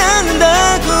 보이지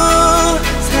않는다고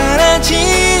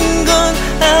사라진 건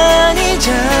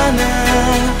아니잖아.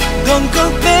 Don't go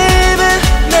baby.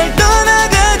 날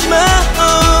떠나가지 마.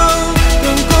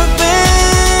 Don't go baby.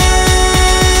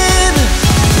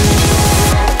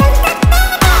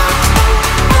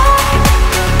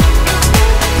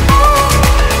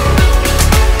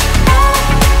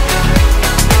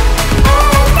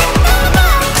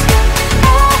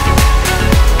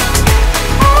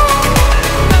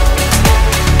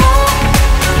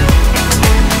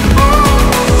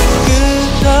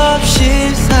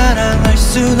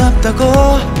 순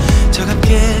없다고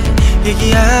차갑게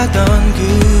얘기하던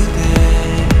그대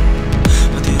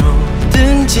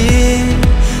어디로든지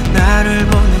나를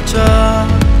보내줘.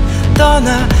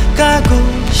 떠나가고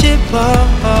싶어.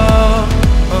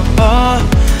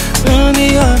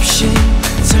 의미 없이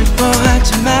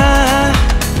슬퍼하지 마.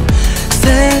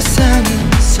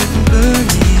 세상은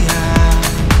슬픔뿐이야.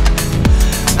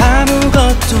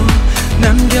 아무것도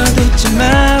남겨두지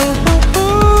마.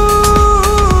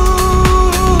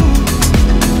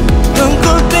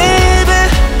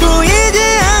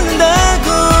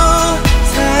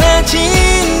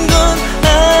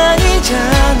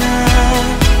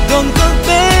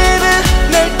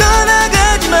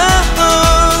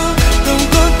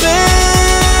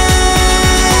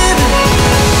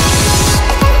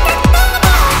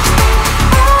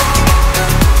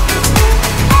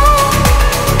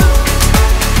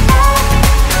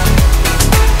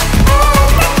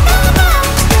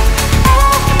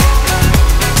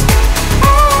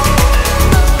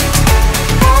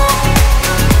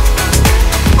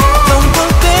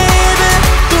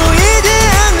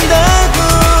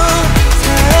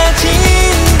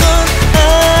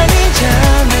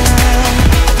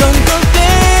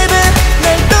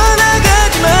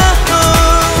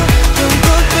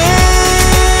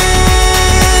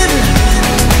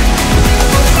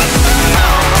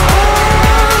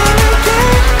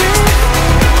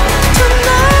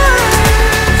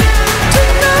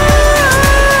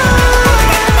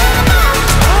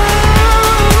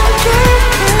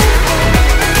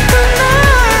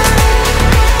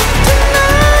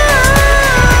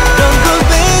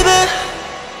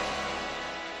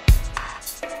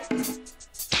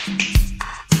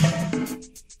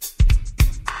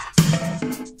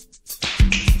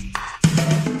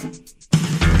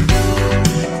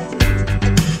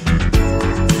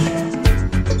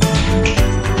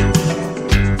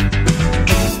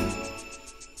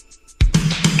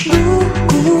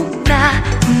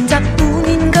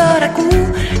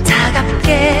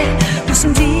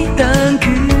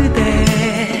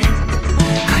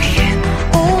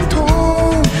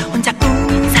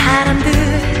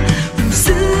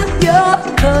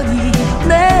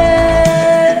 거니네.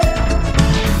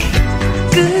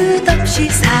 끝없이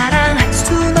사랑할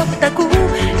순 없다고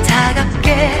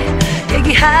차갑게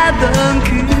얘기하던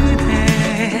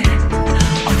그대,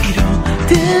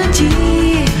 어디로든지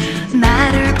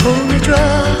나를 보내줘.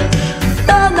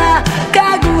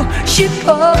 떠나가고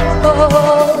싶어.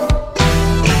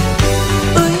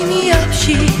 의미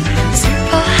없이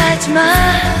슬퍼하지마.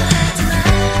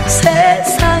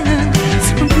 세상은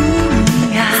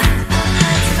슬픔뿐이야.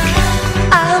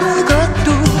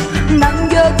 아무것도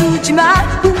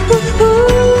남겨두지마.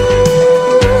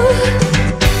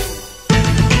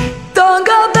 Don't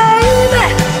go baby,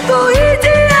 보이지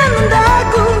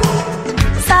않는다고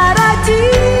사라진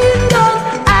건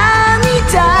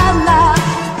아니잖아.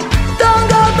 Don't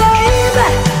go baby,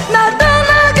 나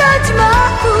떠나가지 마.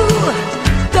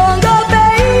 Don't go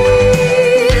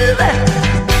baby,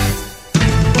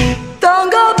 Don't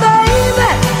go baby,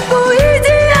 보이지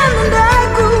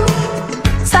않는다고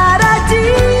사라진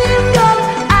건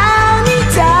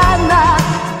아니잖아.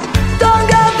 Don't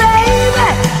go baby,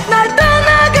 날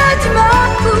떠나가지 마.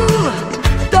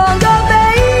 Don't go baby.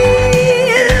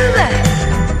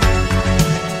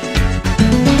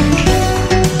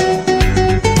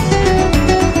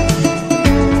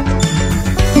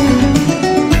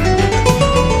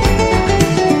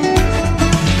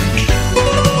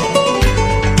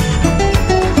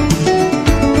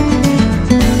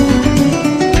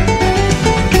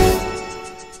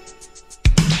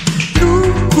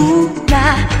 누구나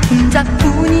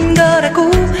혼자뿐인 거라고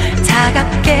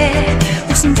차갑게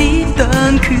웃음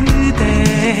짓던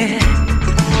그대,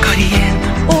 거리엔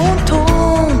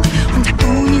온통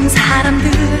혼자뿐인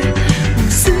사람들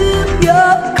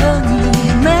웃으며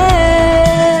거니네.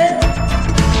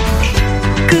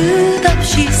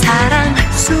 끝없이 사랑할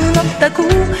순 없다고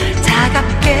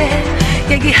차갑게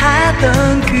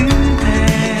얘기하던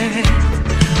그대,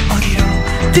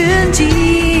 어디로든지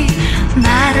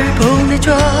나를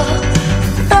보내줘.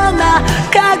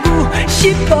 떠나가고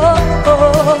싶어.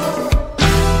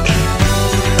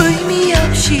 의미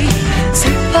없이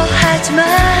슬퍼하지마.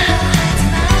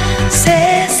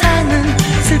 세상은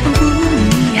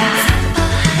슬픔뿐이야.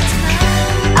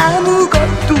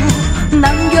 아무것도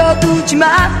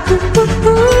남겨두지마.